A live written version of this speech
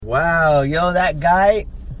Wow, yo, that guy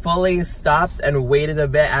fully stopped and waited a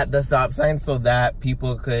bit at the stop sign so that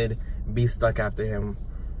people could be stuck after him.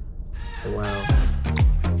 Wow.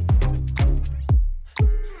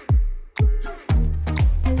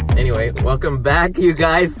 Anyway, welcome back, you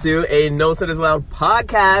guys, to a No Sweaters Allowed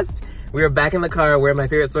podcast. We are back in the car wearing my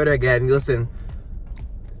favorite sweater again. Listen,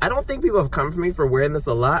 I don't think people have come for me for wearing this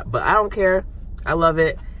a lot, but I don't care. I love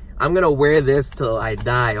it. I'm gonna wear this till I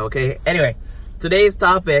die, okay? Anyway, today's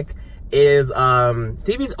topic is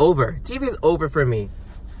TV's over. TV's over for me.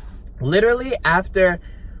 Literally, after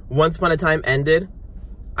Once Upon a Time ended,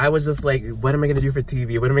 I was just like, what am I gonna do for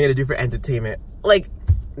TV? What am I gonna do for entertainment? Like,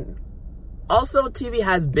 also, TV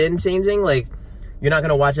has been changing. Like, you're not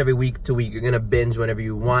gonna watch every week to week. You're gonna binge whenever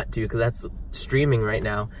you want to, because that's streaming right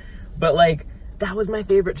now. But, like, that was my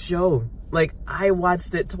favorite show. Like, I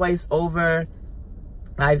watched it twice over.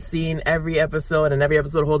 I've seen every episode, and every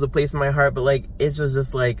episode holds a place in my heart, but, like, it was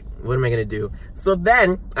just like, what am I gonna do? So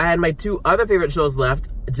then, I had my two other favorite shows left,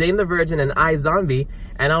 Jane the Virgin and iZombie,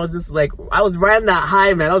 and I was just like, I was riding that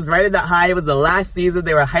high, man. I was riding that high. It was the last season.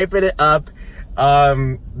 They were hyping it up.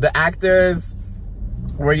 The actors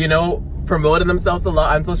were, promoting themselves a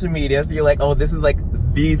lot on social media, so you're like, oh, this is like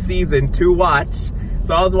the season to watch.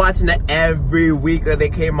 So I was watching it every week that they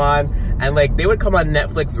came on, and like they would come on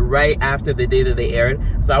Netflix right after the day that they aired.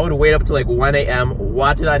 So I would wait up to like 1 a.m.,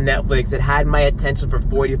 watch it on Netflix. It had my attention for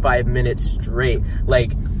 45 minutes straight.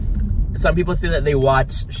 Like, some people say that they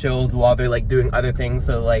watch shows while they're like doing other things,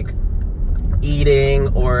 so like eating,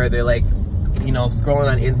 or they're like, scrolling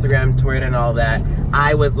on Instagram, Twitter, and all that.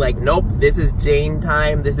 I was like, nope, this is Jane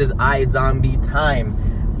time. This is iZombie time.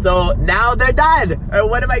 So now they're done. And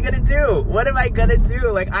what am I gonna do? What am I gonna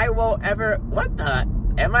do? Like, I won't ever. What the?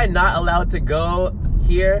 Am I not allowed to go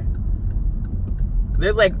here?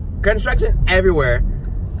 There's like construction everywhere,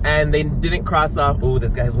 and they didn't cross off. Oh,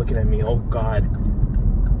 this guy's looking at me. Oh God.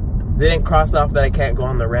 They didn't cross off that I can't go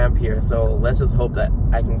on the ramp here. So let's just hope that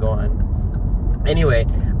I can go on. Anyway,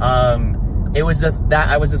 it was just that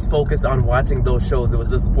I was just focused on watching those shows. It was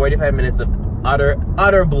just 45 minutes of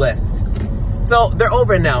utter bliss. So they're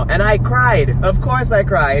over now, and I cried. Of course I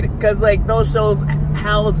cried, because like those shows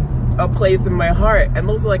held a place in my heart, and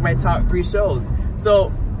those are like my top 3 shows.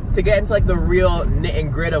 So to get into like the real nit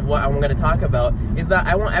and grit of what I'm going to talk about is that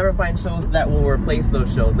I won't ever find shows that will replace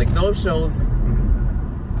those shows. Like those shows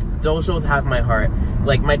have my heart.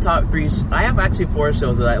 Like my top 3, I have actually 4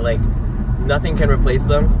 shows that I like. Nothing can replace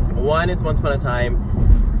them. 1, it's Once Upon a Time.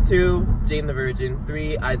 2, Jane the Virgin.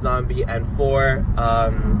 3, iZombie. And 4,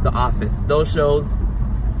 The Office. Those shows,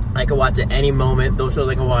 I can watch at any moment. Those shows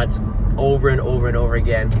I can watch over and over and over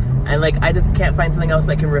again. And, like, I just can't find something else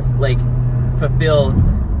that can, fulfill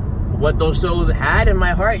what those shows had in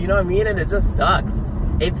my heart. You know what I mean? And it just sucks.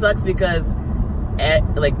 It sucks because,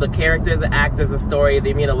 the characters, the actors, the story,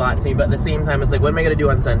 they mean a lot to me. But at the same time, it's like, what am I going to do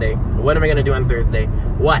on Sunday? What am I going to do on Thursday?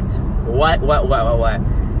 What?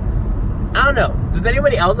 I don't know. Does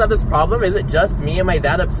anybody else have this problem? Is it just me? Am I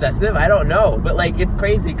that obsessive? I don't know. But, like, it's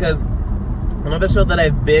crazy because another show that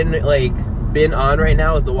I've been on right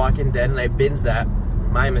now is The Walking Dead, and I binged that.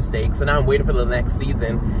 My mistake. So now I'm waiting for the next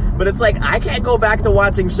season. But it's like, I can't go back to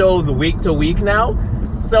watching shows week to week now.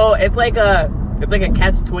 So it's like a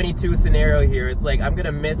catch-22 scenario here. It's like, I'm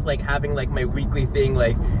gonna miss, like, having, like, my weekly thing,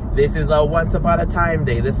 like, this is a Once Upon a Time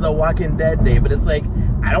day, this is a Walking Dead day, but it's like,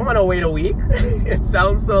 I don't want to wait a week. It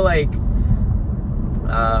sounds so, like,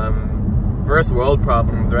 first world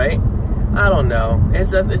problems, right? I don't know.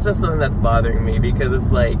 It's just something that's bothering me, because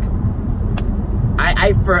it's like,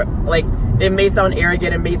 it may sound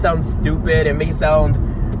arrogant, it may sound stupid, it may sound,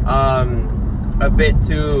 a bit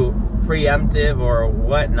too preemptive or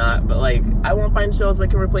whatnot, but like, I won't find shows that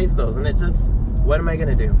can replace those, and it just, what am I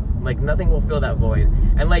gonna do? Like, nothing will fill that void.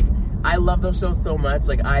 And like, I love those shows so much.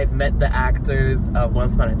 Like, I've met the actors of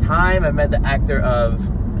Once Upon a Time, I've met the actor of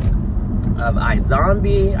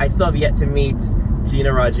iZombie. I still have yet to meet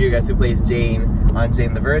Gina Rodriguez, who plays Jane on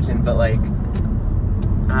Jane the Virgin, but like,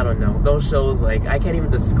 I don't know, those shows, like, I can't even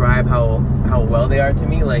describe how well they are to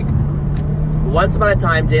me. Like, Once Upon a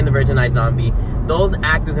Time, Jane the Virgin, iZombie, those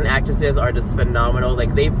actors and actresses are just phenomenal.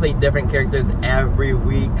 Like, they play different characters every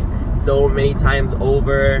week, so many times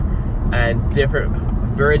over, and different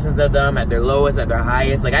versions of them at their lowest, at their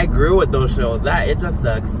highest. Like, I grew with those shows. It just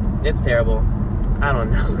sucks. It's terrible. I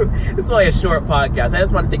don't know. This is only a short podcast. I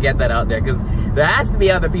just wanted to get that out there, because there has to be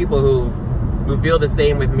other people who feel the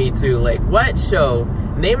same with me too. Like, what show?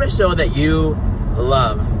 Name a show that you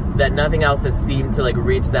love that nothing else has seemed to like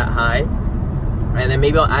reach that high, and then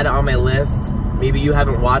maybe I'll add it on my list. Maybe you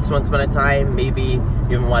haven't watched Once Upon a Time. Maybe you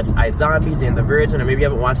haven't watched iZombie, Jane the Virgin, or maybe you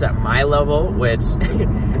haven't watched at my level, which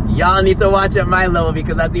y'all need to watch at my level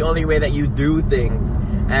because that's the only way that you do things.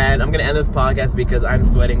 And I'm gonna end this podcast because I'm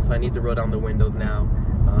sweating, so I need to roll down the windows now.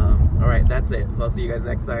 All right, that's it. So I'll see you guys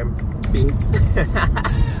next time.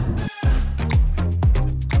 Peace.